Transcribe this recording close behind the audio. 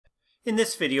In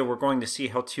this video, we're going to see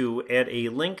how to add a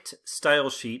linked style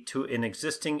sheet to an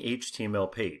existing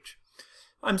HTML page.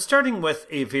 I'm starting with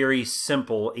a very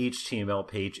simple HTML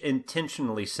page,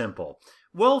 intentionally simple.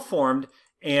 Well-formed,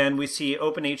 and we see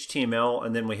open HTML,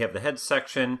 and then we have the head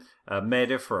section,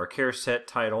 meta for our care set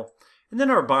title, and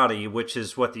then our body, which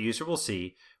is what the user will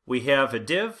see. We have a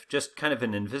div, just kind of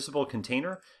an invisible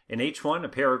container, an H1, a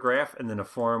paragraph, and then a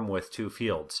form with two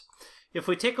fields. If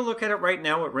we take a look at it right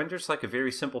now, it renders like a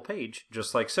very simple page,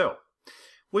 just like so.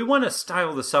 We want to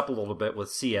style this up a little bit with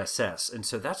CSS, and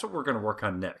so that's what we're going to work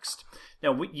on next.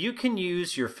 Now, you can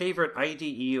use your favorite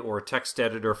IDE or text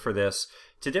editor for this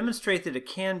to demonstrate that it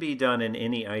can be done in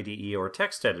any IDE or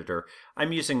text editor.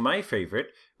 I'm using my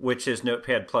favorite, which is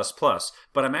Notepad++,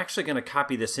 but I'm actually going to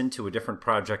copy this into a different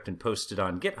project and post it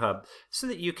on GitHub so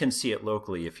that you can see it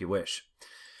locally if you wish.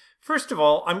 First of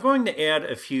all, I'm going to add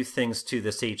a few things to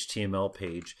this HTML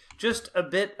page. Just a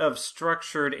bit of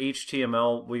structured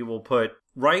HTML we will put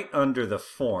right under the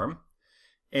form.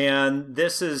 And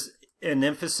this is an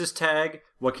emphasis tag.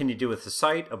 What can you do with the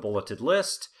site? A bulleted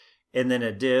list. And then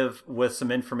a div with some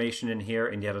information in here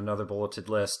and yet another bulleted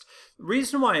list. The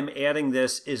reason why I'm adding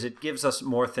this is it gives us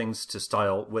more things to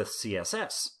style with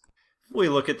CSS. We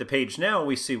look at the page now,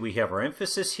 we see we have our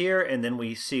emphasis here, and then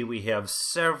we see we have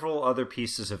several other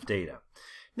pieces of data.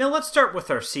 Now let's start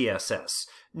with our CSS.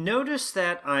 Notice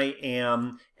that I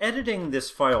am editing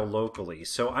this file locally,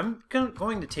 so I'm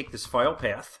going to take this file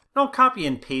path, and I'll copy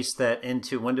and paste that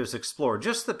into Windows Explorer,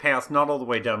 just the path, not all the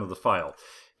way down to the file,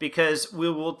 because we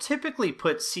will typically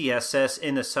put CSS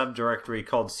in a subdirectory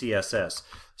called CSS.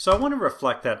 So I want to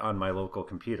reflect that on my local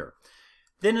computer.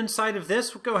 Then inside of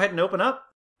this, we'll go ahead and open up.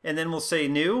 And then we'll say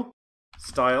new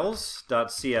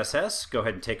styles.css. Go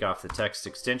ahead and take off the text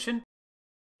extension.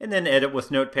 And then edit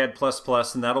with Notepad++,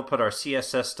 and that'll put our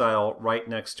CSS style right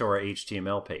next to our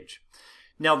HTML page.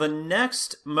 Now the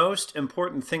next most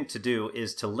important thing to do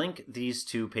is to link these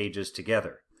two pages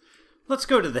together. Let's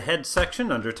go to the head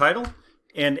section under title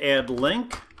and add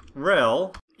link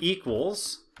rel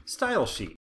equals style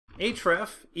sheet.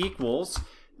 href equals.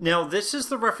 Now this is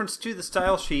the reference to the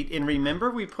style sheet, and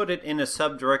remember we put it in a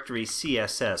subdirectory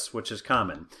CSS, which is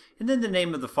common. And then the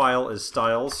name of the file is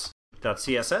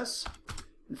styles.css.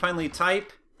 And finally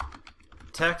type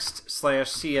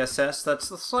text/CSS. That's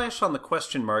the slash on the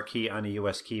question mark key on a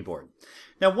US keyboard.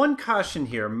 Now one caution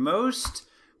here, most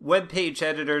web page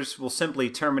editors will simply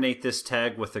terminate this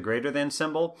tag with the greater than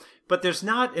symbol, but there's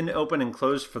not an open and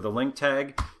close for the link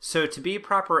tag, so to be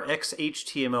proper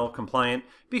XHTML compliant,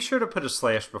 be sure to put a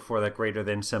slash before that greater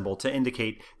than symbol to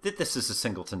indicate that this is a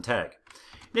singleton tag.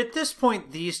 And at this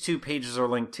point, these two pages are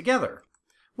linked together.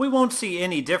 We won't see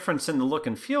any difference in the look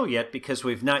and feel yet because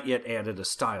we've not yet added a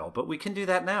style, but we can do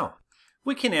that now.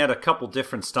 We can add a couple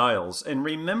different styles, and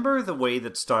remember the way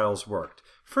that styles worked.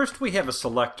 First, we have a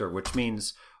selector, which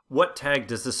means what tag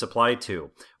does this apply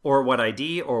to? Or what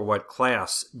ID or what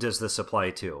class does this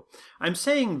apply to? I'm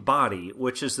saying body,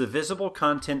 which is the visible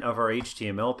content of our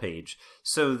HTML page,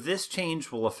 so this change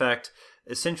will affect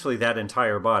essentially that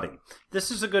entire body.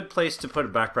 This is a good place to put a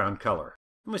background color.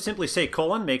 And we simply say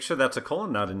colon, make sure that's a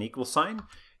colon, not an equal sign,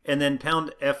 and then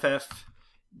pound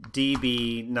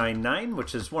FFDB99,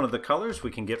 which is one of the colors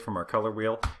we can get from our color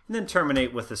wheel, and then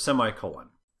terminate with a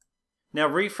semicolon. Now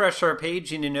refresh our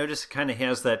page and you notice it kind of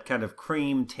has that kind of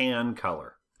cream tan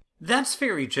color. That's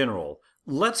very general.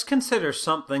 Let's consider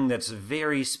something that's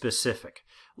very specific.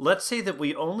 Let's say that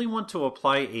we only want to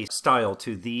apply a style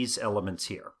to these elements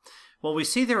here. Well, we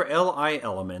see there are LI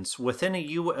elements within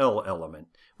a UL element,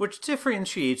 which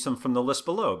differentiates them from the list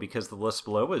below because the list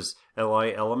below is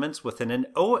LI elements within an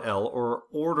OL or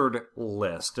ordered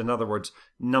list. In other words,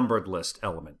 numbered list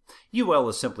element. UL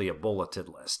is simply a bulleted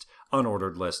list.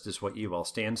 Unordered list is what UL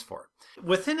stands for.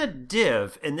 Within a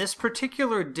div, in this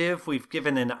particular div, we've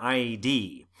given an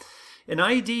ID. An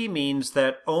ID means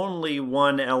that only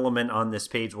one element on this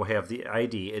page will have the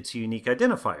ID, its unique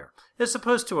identifier, as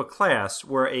opposed to a class,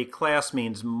 where a class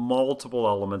means multiple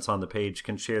elements on the page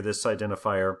can share this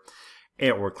identifier,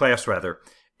 or class rather.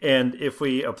 And if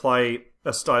we apply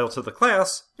a style to the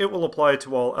class, it will apply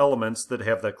to all elements that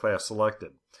have that class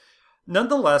selected.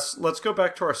 Nonetheless, let's go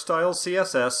back to our style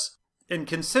CSS and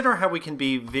consider how we can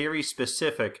be very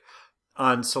specific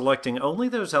on selecting only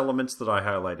those elements that I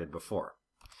highlighted before.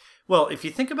 Well, if you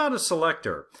think about a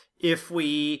selector, if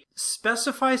we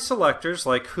specify selectors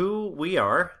like who we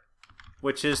are,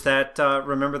 which is that,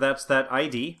 remember that's that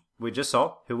ID we just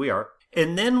saw, who we are,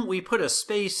 and then we put a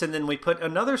space and then we put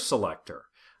another selector.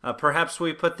 Perhaps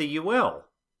we put the UL,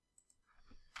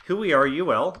 who we are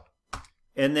UL,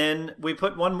 and then we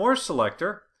put one more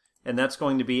selector, and that's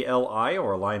going to be LI,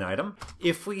 or line item.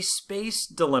 If we space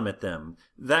delimit them,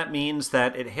 that means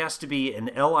that it has to be an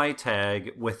LI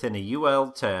tag within a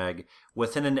UL tag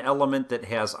within an element that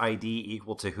has ID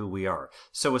equal to who we are.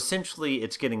 So essentially,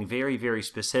 it's getting very, very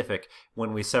specific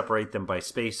when we separate them by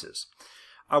spaces.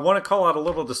 I want to call out a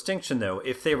little distinction though.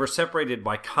 If they were separated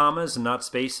by commas and not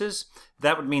spaces,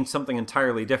 that would mean something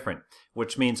entirely different,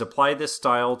 which means apply this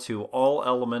style to all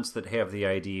elements that have the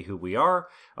ID who we are,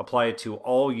 apply it to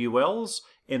all ULs,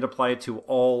 and apply it to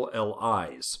all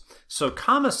LIs. So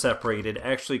comma separated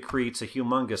actually creates a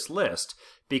humongous list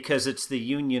because it's the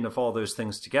union of all those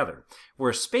things together.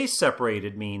 Where space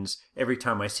separated means every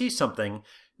time I see something,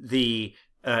 the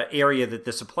area that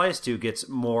this applies to gets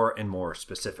more and more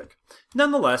specific.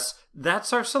 Nonetheless,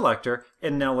 that's our selector,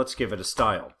 and now let's give it a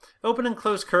style. Open and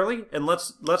close curly, and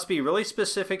let's be really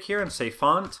specific here and say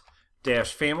font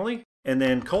dash family, and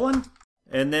then colon,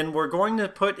 and then we're going to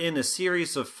put in a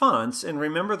series of fonts. And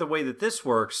remember, the way that this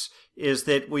works is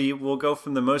that we will go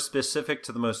from the most specific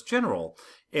to the most general,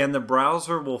 and the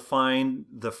browser will find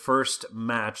the first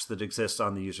match that exists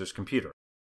on the user's computer.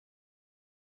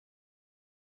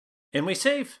 And we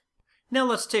save. Now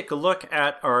let's take a look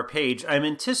at our page. I'm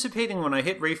anticipating when I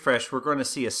hit refresh, we're going to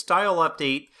see a style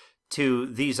update to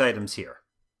these items here.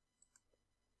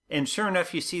 And sure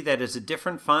enough, you see that is a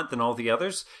different font than all the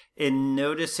others. And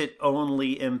notice it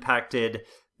only impacted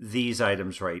these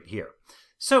items right here.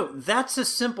 So that's a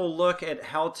simple look at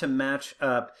how to match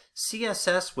up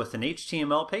CSS with an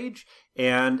HTML page,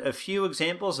 and a few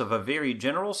examples of a very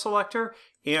general selector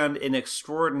and an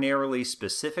extraordinarily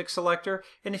specific selector,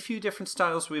 and a few different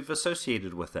styles we've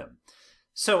associated with them.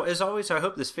 So as always, I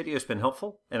hope this video has been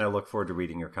helpful, and I look forward to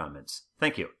reading your comments.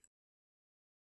 Thank you.